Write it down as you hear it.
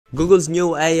Google's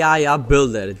new AI app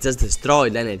builder just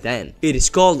destroyed N8N. It is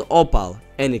called Opal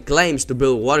and it claims to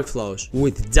build workflows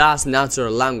with just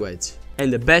natural language.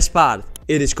 And the best part,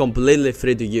 it is completely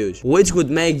free to use, which would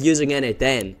make using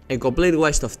N8N a complete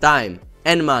waste of time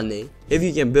and money if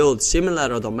you can build similar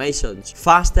automations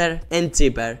faster and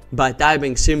cheaper by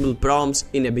typing simple prompts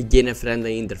in a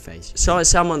beginner-friendly interface. So as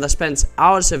someone that spends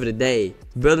hours every day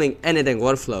building N8N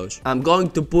workflows, I'm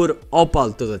going to put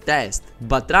Opal to the test,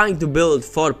 but trying to build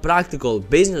 4 practical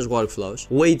business workflows,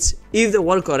 which, if they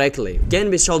work correctly, can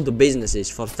be sold to businesses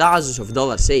for thousands of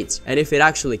dollars each. And if it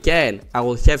actually can, I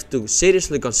will have to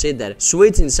seriously consider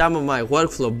switching some of my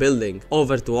workflow building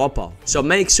over to Opal. So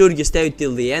make sure you stay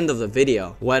till the end of the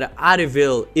video, where I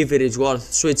reveal if it is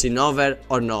worth switching over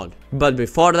or not. But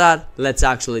before that, let's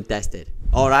actually test it.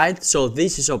 Alright, so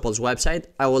this is Opal's website.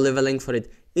 I will leave a link for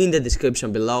it in the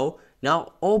description below.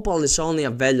 Now, Opal is only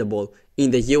available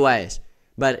in the US,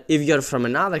 but if you're from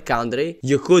another country,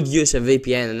 you could use a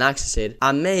VPN and access it.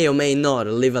 I may or may not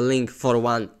leave a link for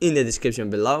one in the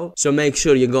description below, so make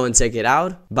sure you go and check it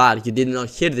out. But you did not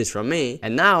hear this from me,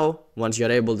 and now, once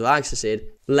you're able to access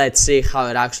it, let's see how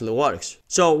it actually works.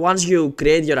 So once you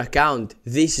create your account,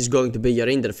 this is going to be your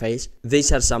interface.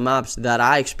 These are some apps that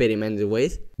I experimented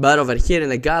with, but over here in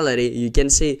the gallery you can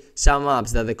see some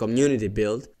apps that the community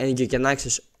built and you can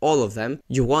access all of them.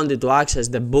 You wanted to access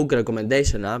the book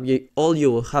recommendation app, all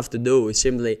you will have to do is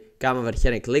simply come over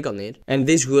here and click on it, and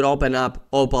this will open up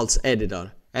Opal's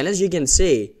editor. And as you can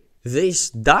see, this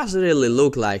does really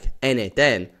look like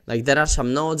N8N. Like, there are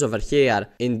some nodes over here.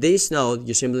 In this node,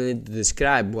 you simply need to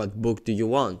describe what book do you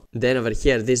want. Then over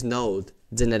here, this node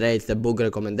generates the book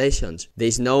recommendations.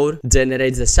 This node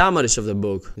generates the summaries of the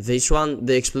book. This one,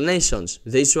 the explanations.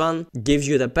 This one gives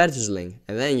you the purchase link.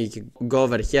 And then you can go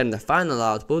over here in the final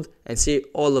output and see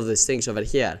all of these things over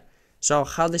here. So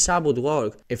how this app would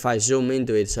work, if I zoom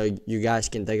into it so you guys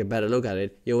can take a better look at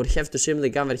it, you would have to simply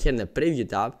come over here in the preview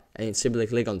tab and simply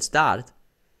click on start.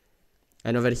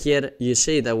 And over here you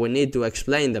see that we need to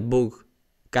explain the book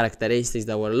characteristics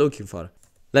that we're looking for.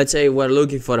 Let's say we're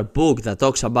looking for a book that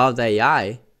talks about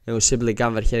AI, and we simply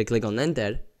come over here and click on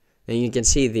enter, and you can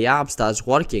see the app starts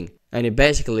working. And it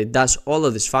basically does all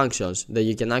of these functions that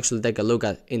you can actually take a look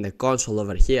at in the console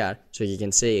over here, so you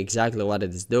can see exactly what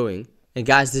it is doing. And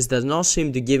guys, this does not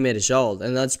seem to give me a result,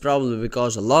 and that's probably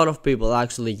because a lot of people are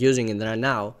actually using it right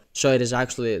now, so it is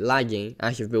actually lagging.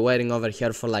 I have been waiting over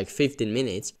here for like 15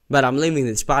 minutes, but I'm leaving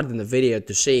this part in the video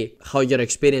to see how your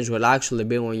experience will actually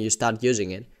be when you start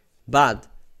using it. But,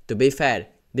 to be fair,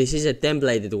 this is a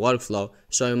templated workflow,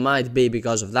 so it might be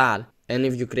because of that, and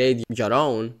if you create your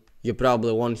own, you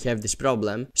probably won't have this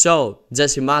problem. So,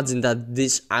 just imagine that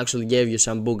this actually gave you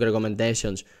some book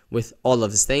recommendations with all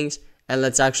of these things. And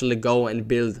let's actually go and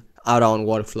build our own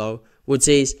workflow, which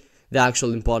is the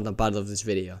actual important part of this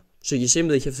video. So you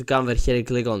simply have to come over here and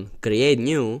click on create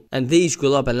new, and this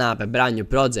will open up a brand new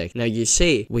project. Now you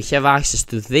see we have access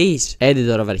to this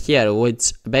editor over here,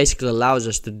 which basically allows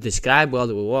us to describe what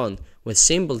we want with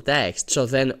simple text, so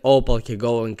then Opal can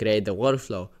go and create the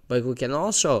workflow. But we can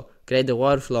also create the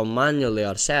workflow manually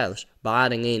ourselves by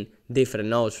adding in different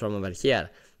nodes from over here.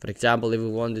 For example, if we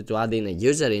wanted to add in a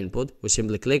user input, we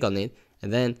simply click on it,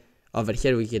 and then over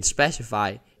here we can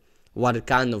specify what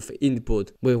kind of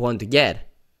input we want to get.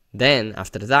 Then,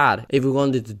 after that, if we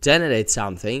wanted to generate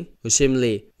something, we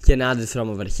simply can add it from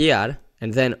over here,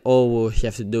 and then all we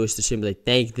have to do is to simply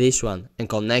take this one and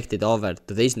connect it over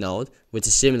to this node, which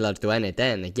is similar to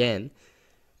N8N again.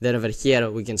 Then over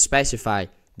here we can specify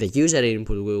the user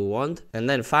input we want, and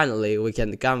then finally we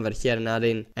can come over here and add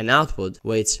in an output,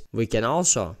 which we can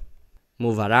also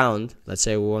move around. Let's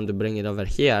say we want to bring it over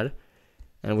here,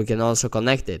 and we can also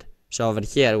connect it. So over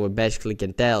here we basically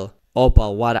can tell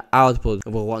Opal what output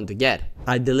we want to get.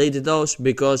 I deleted those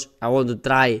because I want to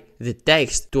try the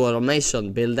text to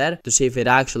automation builder to see if it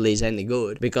actually is any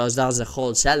good, because that's the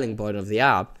whole selling point of the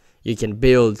app. You can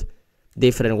build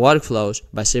different workflows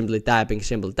by simply typing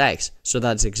simple text. So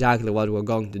that's exactly what we're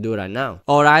going to do right now.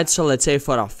 Alright, so let's say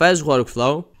for our first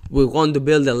workflow, we want to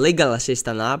build a legal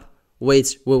assistant app,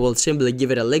 which we will simply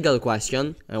give it a legal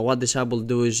question, and what this app will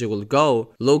do is it will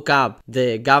go look up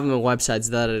the government websites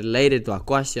that are related to a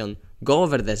question, go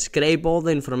over there, scrape all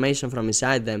the information from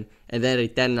inside them, and then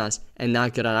return us an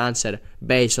accurate answer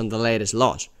based on the latest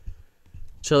laws.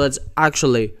 So let's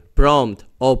actually prompt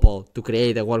Opal to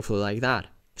create a workflow like that.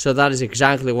 So that is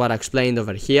exactly what I explained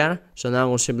over here. So now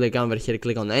we'll simply come over here,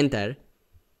 click on enter,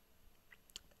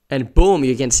 and boom,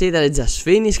 you can see that it just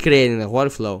finished creating the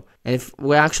workflow. And if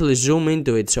we actually zoom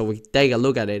into it so we take a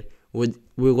look at it, we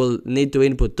we will need to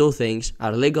input two things,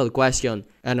 our legal question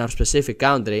and our specific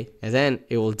country, and then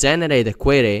it will generate a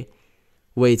query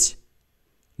which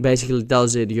basically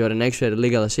tells it you're an expert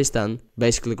legal assistant,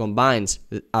 basically combines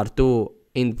our two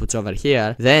inputs over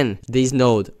here. Then this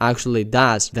node actually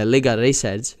does the legal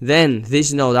research. Then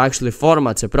this node actually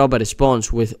formats a proper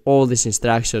response with all these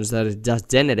instructions that it just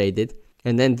generated.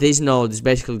 And then this node is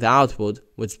basically the output,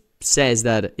 which says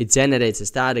that it generates a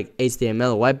static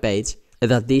HTML web page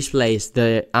that displays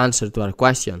the answer to our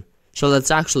question. So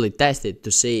let's actually test it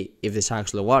to see if this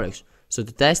actually works. So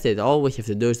to test it, all we have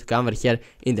to do is to come over here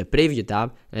in the preview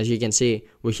tab. As you can see,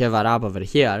 we have our app over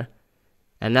here.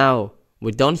 And now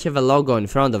we don't have a logo in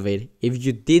front of it. If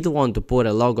you did want to put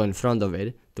a logo in front of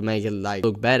it to make it like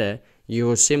look better, you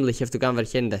will simply have to come over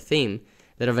here in the theme.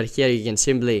 Then over here you can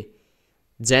simply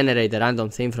generate a random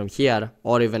theme from here,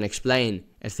 or even explain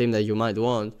a theme that you might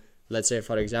want. Let's say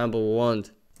for example we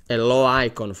want a low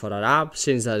icon for our app,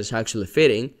 since that is actually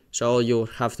fitting. So all you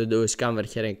have to do is come over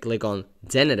here and click on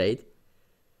generate.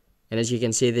 And as you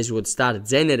can see, this would start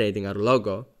generating our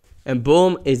logo. And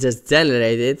boom, it just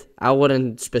generated. I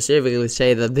wouldn't specifically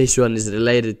say that this one is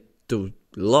related to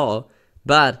law,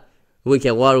 but we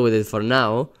can work with it for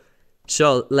now.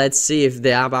 So let's see if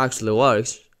the app actually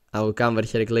works. I will come over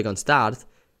here and click on start.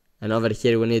 And over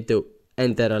here we need to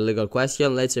enter a legal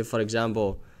question. Let's say for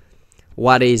example,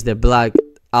 what is the blood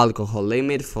alcohol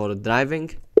limit for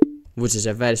driving? Which is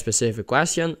a very specific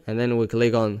question. And then we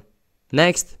click on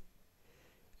next.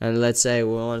 And let's say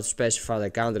we want to specify the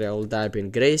country. I will type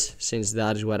in Greece, since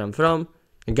that is where I'm from.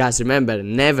 And guys, remember,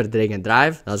 never drink and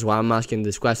drive. That's why I'm asking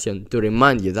this question, to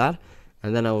remind you that.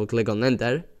 And then I will click on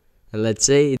enter. And let's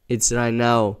say it's right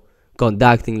now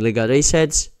conducting legal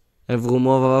research. And if we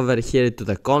move over here to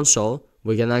the console,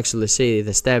 we can actually see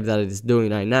the step that it is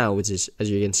doing right now, which is, as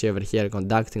you can see over here,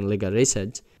 conducting legal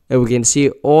research. And we can see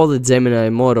all the Gemini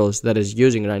models that it's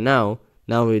using right now.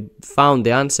 Now we found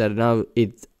the answer. Now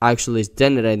it actually is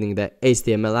generating the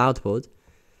HTML output.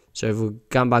 So if we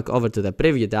come back over to the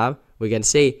preview tab, we can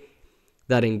see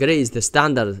that in Greece the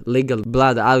standard legal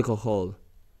blood alcohol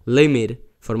limit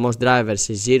for most drivers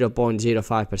is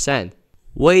 0.05%.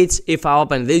 Which, if I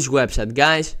open this website,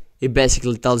 guys, it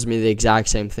basically tells me the exact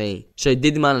same thing. So it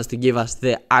did manage to give us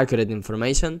the accurate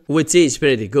information, which is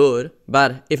pretty good.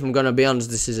 But if I'm gonna be honest,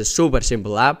 this is a super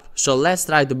simple app. So let's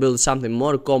try to build something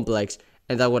more complex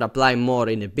and that would apply more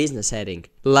in a business setting,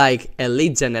 like a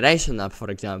lead generation app,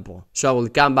 for example. So I will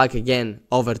come back again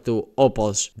over to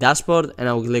Opal's dashboard and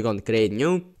I will click on create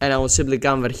new, and I will simply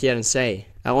come over here and say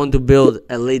I want to build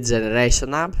a lead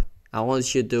generation app. I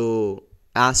want you to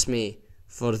ask me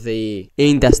for the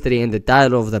industry and the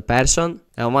title of the person,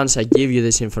 and once I give you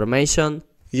this information,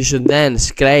 you should then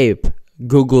scrape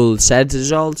Google search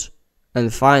results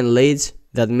and find leads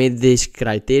that meet this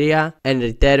criteria and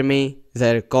return me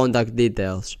their contact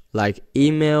details like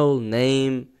email,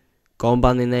 name,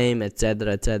 company name,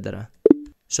 etc, etc.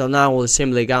 So now we'll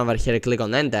simply come over here and click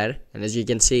on enter, and as you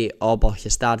can see, Opal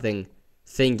has started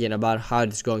thinking about how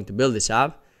it's going to build this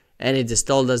app, and it just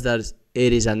told us that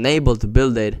it is unable to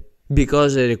build it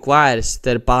because it requires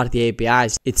third-party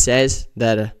APIs. It says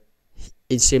that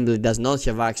it simply does not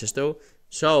have access to,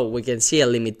 so we can see a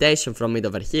limitation from it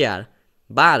over here.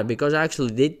 But because I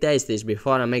actually did test this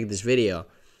before I make this video,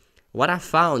 what I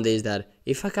found is that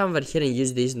if I come over here and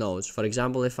use these nodes, for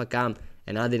example, if I come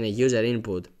and add in a user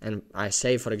input and I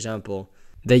say, for example,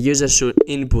 the user should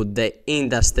input the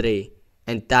industry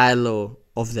and title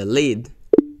of the lead,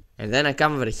 and then I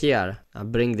come over here, I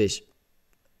bring this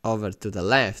over to the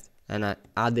left and I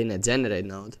add in a generate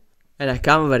node, and I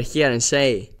come over here and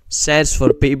say search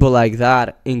for people like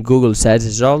that in Google search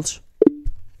results,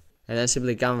 and then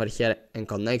simply come over here and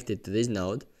connect it to this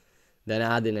node. Then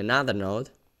I add in another node,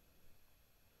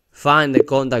 find the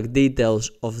contact details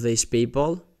of these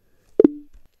people,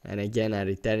 and again I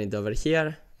return it over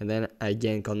here, and then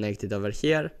again connect it over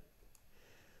here.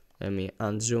 Let me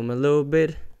unzoom a little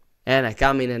bit, and I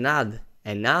come in and add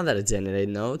another generate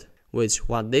node, which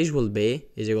what this will be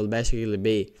is it will basically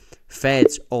be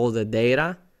fetch all the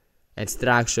data and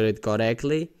structure it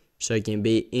correctly so it can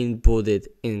be inputted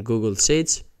in Google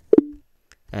Sheets.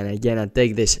 And again I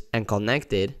take this and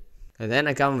connect it, and then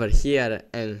I come over here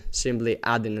and simply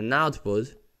add in an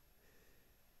output.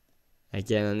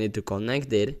 Again I need to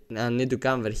connect it, and I need to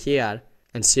come over here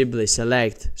and simply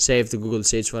select save to Google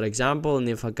Sheets, for example. And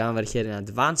if I come over here in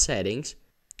advanced settings,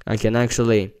 I can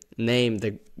actually name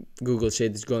the Google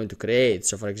Sheet is going to create.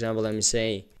 So for example, let me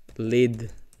say lead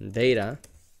data,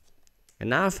 and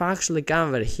now if I actually come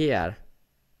over here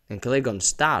and click on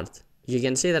start, you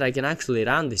can see that I can actually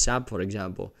run this app. For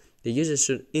example, the user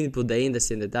should input the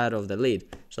industry and the title of the lead.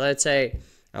 So let's say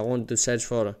I want to search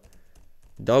for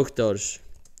doctors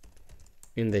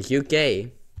in the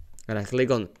UK, and I click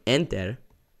on enter,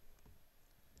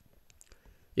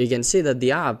 you can see that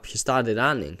the app has started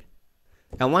running.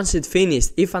 And once it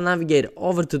finished, if I navigate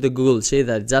over to the Google Sheet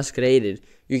that I just created,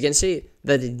 you can see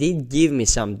that it did give me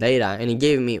some data, and it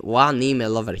gave me one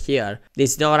email over here.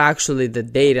 It's not actually the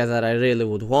data that I really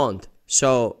would want.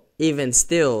 So even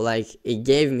still, like, it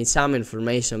gave me some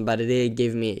information, but it didn't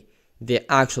give me the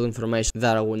actual information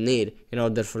that I would need in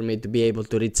order for me to be able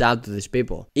to reach out to these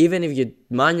people. Even if you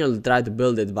manually try to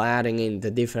build it by adding in the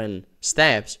different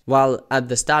steps, while at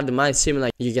the start it might seem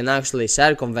like you can actually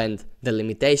circumvent the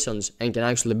limitations and can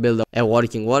actually build a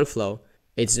working workflow,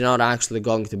 it's not actually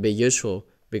going to be useful,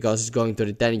 because it's going to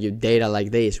return you data like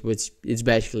this, which is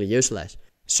basically useless.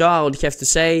 So I would have to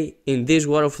say, in this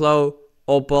workflow,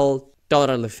 Opal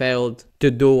totally failed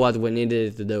to do what we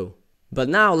needed it to do. But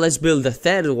now let's build the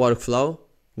third workflow,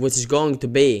 which is going to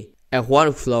be a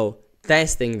workflow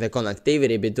testing the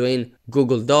connectivity between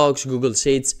Google Docs, Google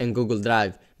Sheets, and Google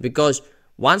Drive. Because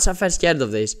once I first heard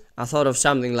of this, I thought of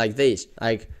something like this,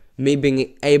 like me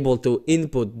being able to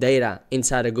input data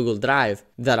inside a Google Drive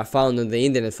that I found on the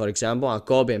internet, for example. I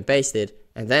copy and paste it,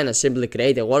 and then I simply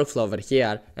create a workflow over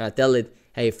here, and I tell it,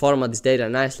 hey, format this data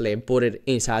nicely and put it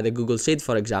inside the Google Sheet,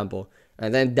 for example,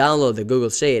 and then download the Google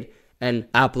Sheet and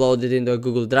upload it into a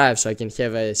Google Drive so I can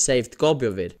have a saved copy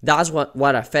of it. That's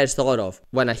what I first thought of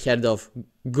when I heard of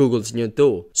Google's new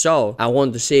tool. So I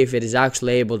want to see if it is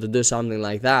actually able to do something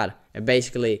like that, and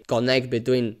basically connect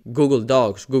between Google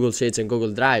Docs, Google Sheets, and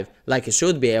Google Drive, like it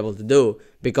should be able to do,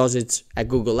 because it's a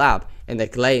Google app and they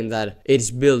claim that it is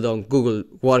built on Google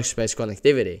Workspace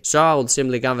connectivity. So I will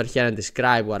simply come over here and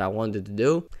describe what I wanted to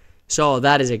do. So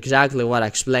that is exactly what I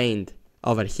explained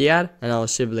over here, and I will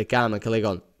simply come and click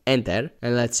on enter,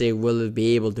 and let's see, will it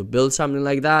be able to build something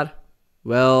like that?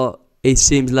 Well, it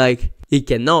seems like it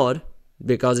cannot,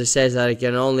 because it says that it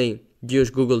can only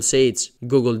use Google Sheets,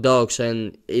 Google Docs,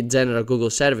 and in general Google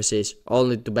services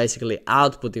only to basically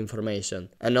output information,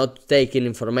 and not to take in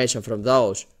information from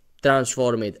those,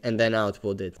 transform it, and then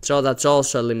output it. So that's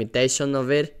also a limitation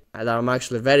of it, and I'm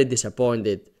actually very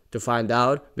disappointed to find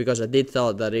out, because I did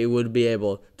thought that it would be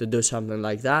able to do something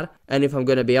like that. And if I'm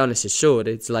gonna be honest, it should.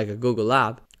 It's like a Google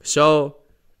app. So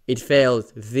it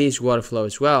failed this workflow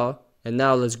as well. And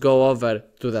now let's go over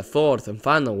to the fourth and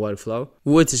final workflow,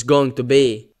 which is going to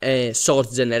be a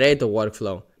source generator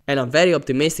workflow. And I'm very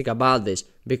optimistic about this,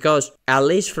 because at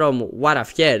least from what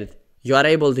I've heard, you are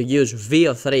able to use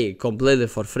VO3 completely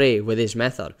for free with this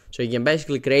method. So you can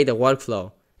basically create a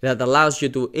workflow that allows you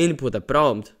to input a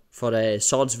prompt for a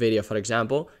shorts video, for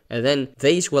example, and then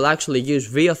this will actually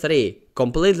use VO3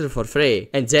 completely for free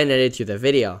and generate you the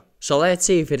video. So let's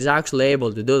see if it is actually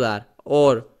able to do that,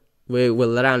 or we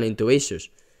will run into issues.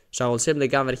 So I will simply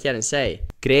come over here and say,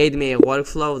 create me a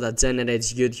workflow that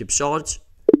generates YouTube shorts.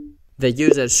 The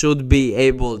user should be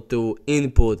able to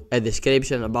input a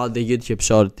description about the YouTube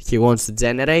short he wants to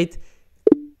generate,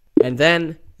 and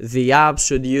then the app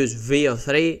should use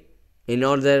VO3 in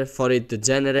order for it to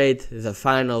generate the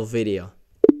final video.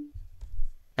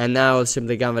 And now I'll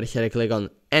simply come over here and click on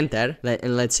enter,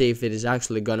 and let's see if it is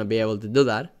actually gonna be able to do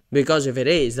that. Because if it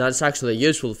is, that's actually a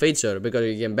useful feature, because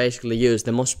you can basically use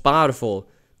the most powerful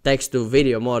text to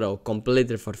video model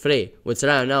completely for free, which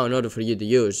right now, in order for you to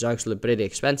use, is actually pretty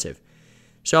expensive.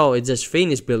 So it just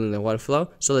finished building the workflow,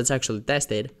 so let's actually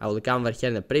test it. I will come over here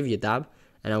in the preview tab,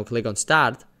 and I will click on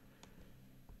start.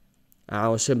 I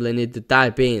will simply need to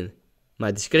type in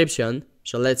my description.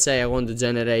 So let's say I want to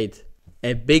generate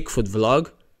a Bigfoot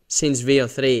vlog, since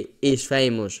VO3 is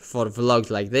famous for vlogs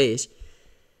like this.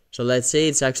 So let's say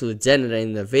it's actually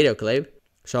generating the video clip.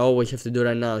 So all we have to do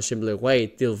right now is simply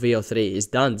wait till VO3 is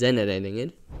done generating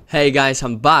it. Hey guys,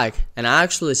 I'm back, and I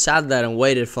actually sat there and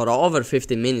waited for over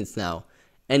 15 minutes now,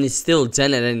 and it's still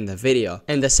generating the video.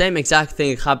 And the same exact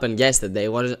thing happened yesterday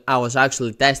when I was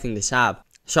actually testing this app.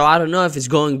 So I don't know if it's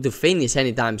going to finish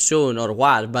anytime soon or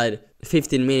what, but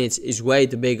 15 minutes is way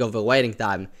too big of a waiting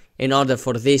time in order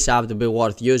for this app to be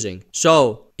worth using.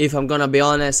 So if I'm gonna be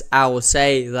honest, I would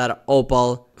say that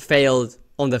Opal failed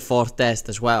on the fourth test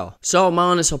as well. So my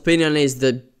honest opinion is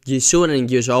that you shouldn't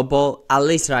use Opal, at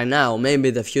least right now. Maybe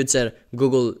in the future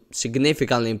Google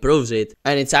significantly improves it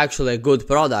and it's actually a good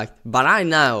product, but right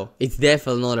now it's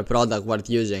definitely not a product worth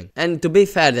using. And to be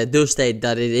fair, they do state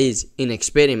that it is in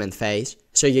experiment phase,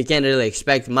 so you can't really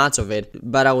expect much of it,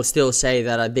 but I would still say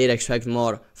that I did expect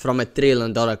more from a $1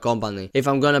 trillion company. If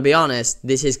I'm gonna be honest,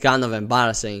 this is kind of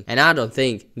embarrassing, and I don't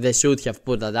think they should have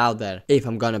put that out there, if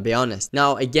I'm gonna be honest.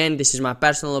 Now again, this is my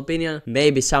personal opinion,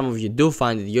 maybe some of you do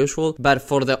find it useful, but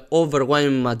for the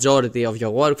overwhelming majority of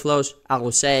your workflows, I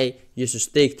would say you should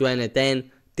stick to N8N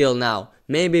till now.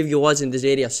 Maybe if you're watching this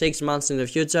video 6 months in the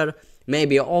future,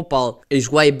 maybe Opal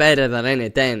is way better than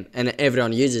N8N and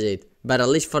everyone uses it. But at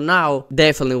least for now,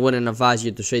 definitely wouldn't advise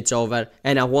you to switch over,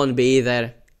 and I won't be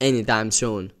either anytime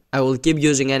soon. I will keep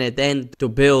using N8N to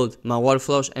build my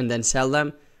workflows and then sell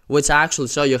them, which I actually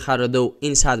show you how to do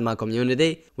inside my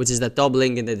community, which is the top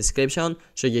link in the description,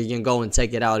 so you can go and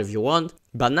check it out if you want.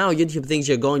 But now YouTube thinks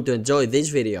you're going to enjoy this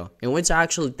video, in which I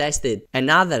actually tested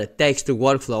another text to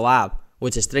workflow app,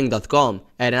 which is string.com,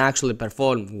 and it actually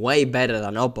performed way better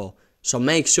than Opal. So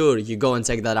make sure you go and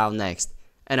check that out next,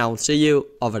 and I will see you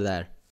over there.